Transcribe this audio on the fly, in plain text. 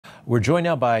We're joined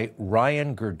now by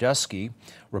Ryan Girdusky,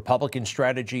 Republican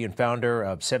strategy and founder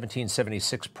of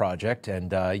 1776 Project.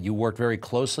 And you worked very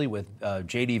closely with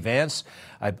J.D. Vance,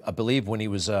 I believe, when he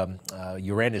was,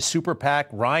 you ran his super PAC.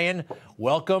 Ryan,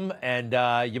 welcome. And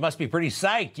you must be pretty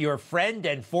psyched. Your friend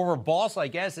and former boss, I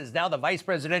guess, is now the vice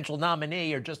presidential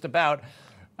nominee, or just about.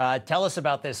 Tell us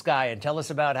about this guy and tell us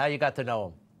about how you got to know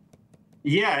him.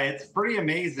 Yeah, it's pretty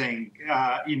amazing.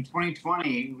 In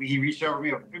 2020, he reached out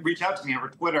to me over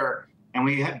Twitter, and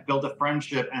we had built a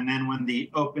friendship. And then when the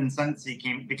open Senate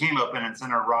seat became open and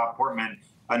Senator Rob Portman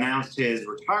announced his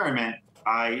retirement,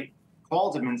 I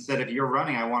called him and said, if you're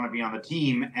running, I want to be on the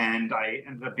team. And I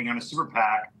ended up being on a super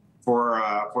PAC for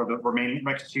the remaining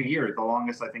next 2 years, the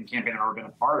longest, I think, campaign I've ever been a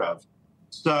part of.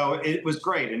 So it was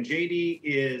great. And JD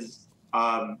is,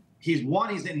 he's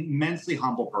an immensely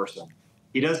humble person.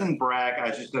 He doesn't brag. I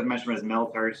just mentioned his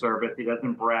military service. He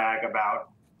doesn't brag about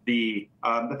the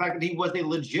fact that he was a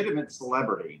legitimate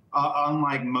celebrity,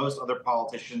 unlike most other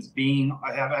politicians.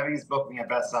 Having his book being a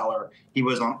bestseller, he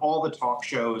was on all the talk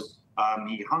shows.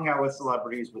 He hung out with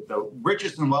celebrities, with the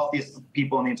richest and wealthiest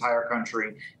people in the entire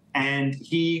country, and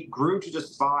he grew to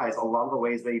despise a lot of the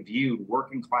ways they viewed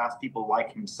working class people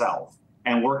like himself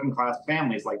and working class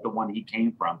families like the one he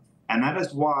came from. And that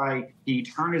is why he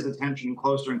turned his attention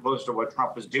closer and closer to what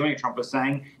Trump was doing, Trump was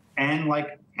saying. And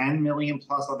like 10 million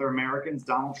plus other Americans,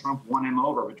 Donald Trump won him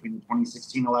over between the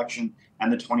 2016 election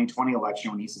and the 2020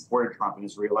 election when he supported Trump in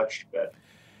his reelection bid.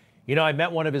 You know, I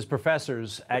met one of his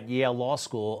professors at Yale Law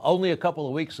School only a couple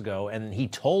of weeks ago, and he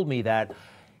told me that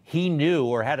he knew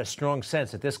or had a strong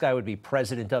sense that this guy would be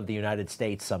president of the United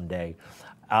States someday.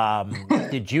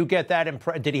 Did you get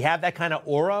that did he have that kind of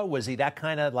aura? Was he that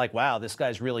kind of like, wow, this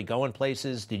guy's really going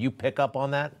places? Did you pick up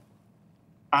on that?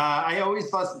 I always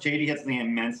thought JD had something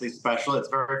immensely special. It's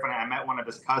very funny. I met one of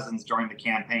his cousins during the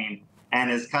campaign, and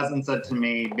his cousin said to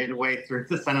me midway through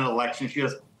the Senate election, she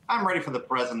goes, I'm ready for the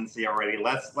presidency already.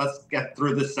 Let's get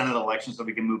through the Senate election so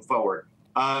we can move forward.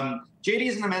 JD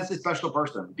is an immensely special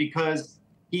person because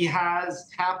he has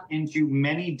tapped into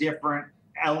many different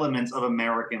elements of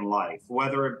American life,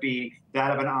 whether it be that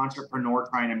of an entrepreneur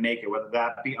trying to make it, whether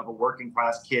that be of a working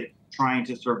class kid trying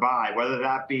to survive, whether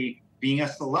that be being a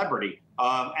celebrity,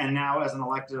 and now as an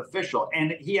elected official.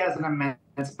 And he has an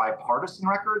immense bipartisan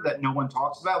record that no one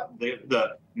talks about.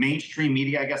 The mainstream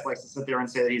media, I guess, likes to sit there and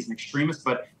say that he's an extremist,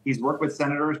 but he's worked with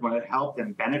senators when it helped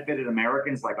and benefited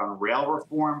Americans, like on rail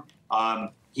reform.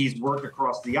 He's worked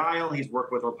across the aisle. He's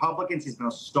worked with Republicans. He's been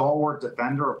a stalwart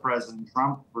defender of President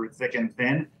Trump through thick and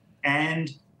thin.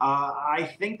 And I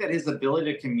think that his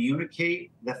ability to communicate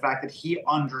the fact that he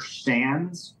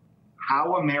understands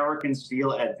how Americans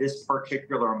feel at this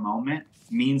particular moment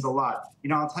means a lot. You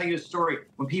know, I'll tell you a story.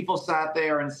 When people sat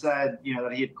there and said, you know,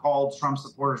 that he had called Trump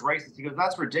supporters racist, he goes,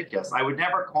 that's ridiculous. I would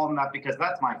never call them that because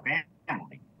that's my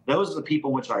family. Those are the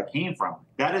people in which I came from.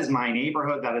 That is my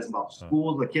neighborhood. That is my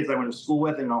school, the kids I went to school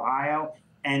with in Ohio.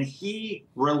 And he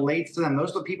relates to them.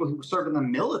 Those are the people who served in the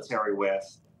military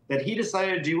with, that he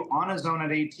decided to do on his own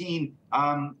at 18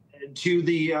 to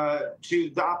the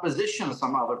opposition of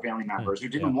some other family members who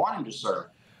didn't want him to serve.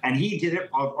 And he did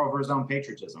it over his own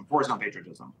patriotism, for his own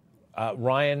patriotism.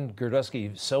 Ryan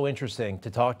Girdusky, so interesting to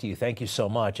talk to you. Thank you so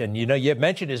much. And, you know, you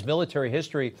mentioned his military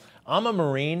history. I'm a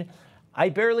Marine. I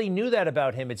barely knew that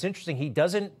about him. It's interesting. He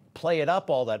doesn't play it up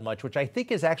all that much, which I think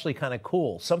is actually kind of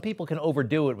cool. Some people can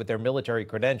overdo it with their military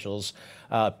credentials.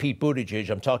 Pete Buttigieg,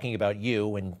 I'm talking about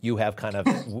you, and you have kind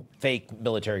of fake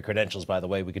military credentials, by the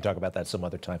way. We could talk about that some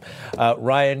other time.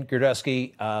 Ryan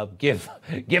Girdusky,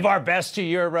 give our best to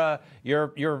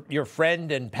your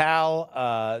friend and pal,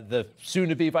 the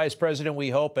soon-to-be vice president, we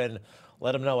hope, and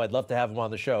let him know I'd love to have him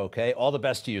on the show, okay? All the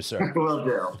best to you, sir. Will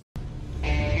do.